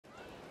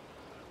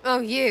Oh,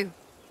 you.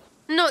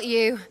 Not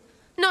you.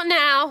 Not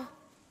now.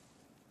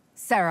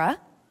 Sara?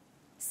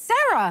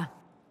 Sara!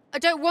 I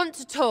don't want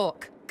to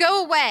talk.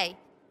 Go away.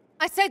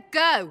 I said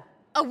go.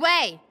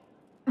 Away.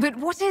 But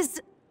what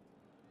is...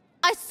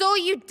 I saw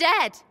you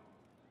dead.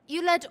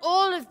 You led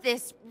all of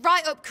this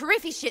right up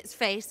Carriffy shit's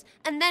face,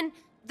 and then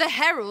the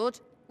Herald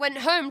went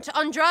home to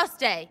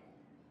Andraste.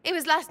 It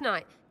was last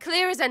night,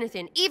 clear as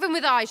anything, even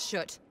with eyes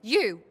shut.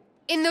 You,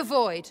 in the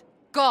void,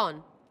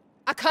 gone.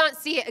 I can't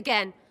see it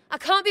again. I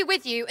can't be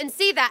with you and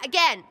see that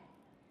again.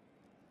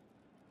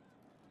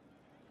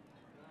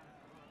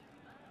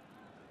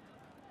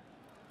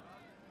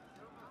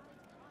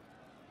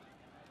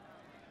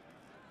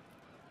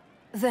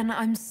 Then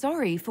I'm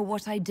sorry for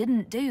what I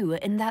didn't do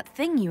in that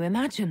thing you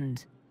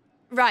imagined.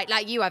 Right,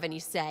 like you have any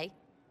say.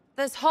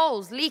 There's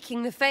holes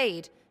leaking the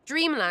Fade,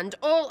 dreamland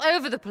all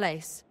over the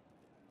place.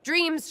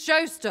 Dreams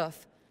show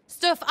stuff.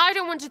 Stuff I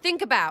don't want to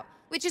think about,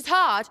 which is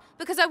hard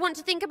because I want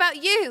to think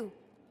about you.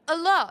 A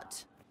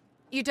lot.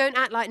 You don't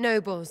act like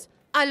nobles.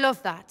 I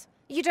love that.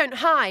 You don't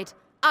hide.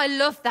 I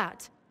love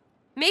that.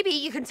 Maybe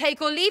you can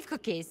take or leave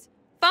cookies.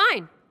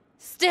 Fine.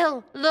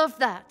 Still love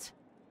that.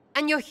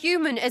 And you're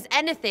human as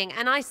anything,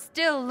 and I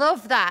still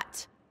love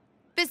that.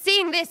 But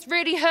seeing this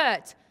really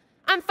hurt.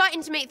 I'm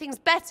fighting to make things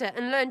better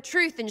and learn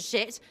truth and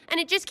shit, and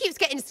it just keeps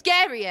getting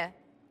scarier.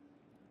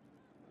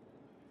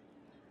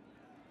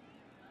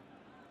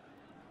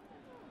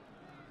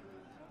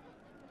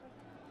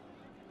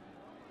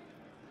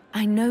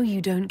 I know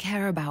you don't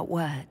care about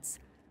words,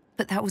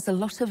 but that was a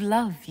lot of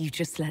love you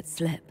just let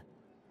slip.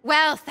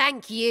 Well,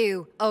 thank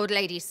you, old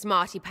lady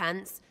smarty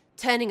pants,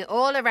 turning it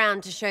all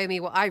around to show me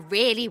what I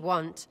really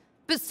want.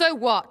 But so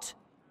what?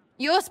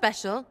 You're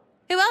special.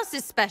 Who else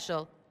is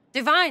special?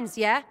 Divines,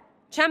 yeah?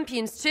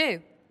 Champions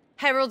too.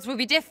 Heralds will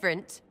be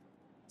different.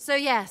 So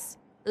yes,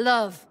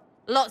 love.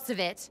 Lots of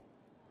it.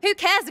 Who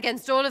cares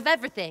against all of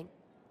everything?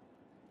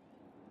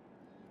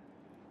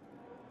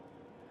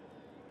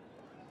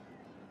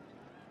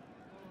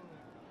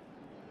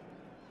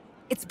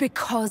 It's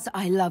because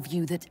I love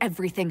you that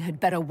everything had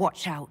better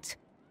watch out.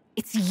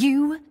 It's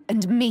you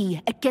and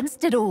me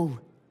against it all.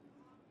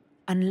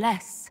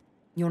 Unless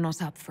you're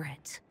not up for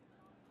it.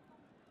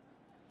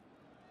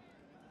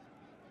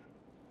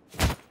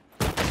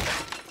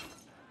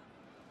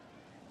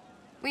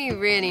 We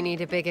really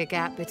need a bigger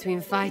gap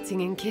between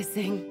fighting and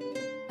kissing.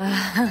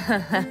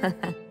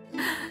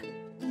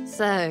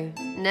 So,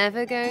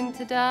 never going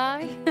to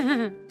die?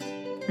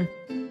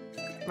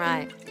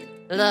 Right.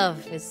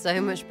 Love is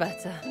so much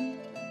better.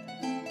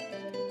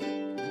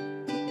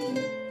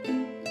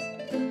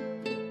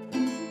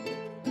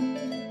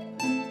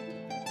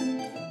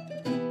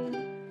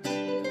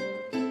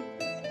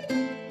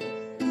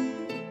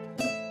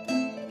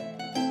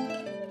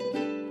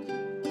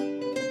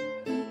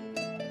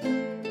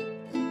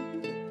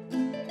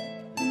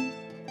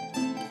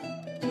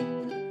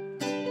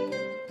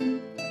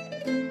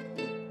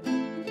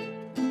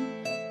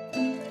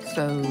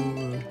 So,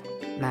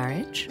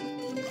 marriage?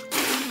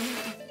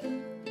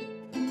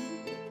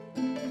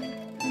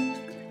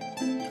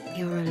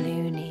 You're a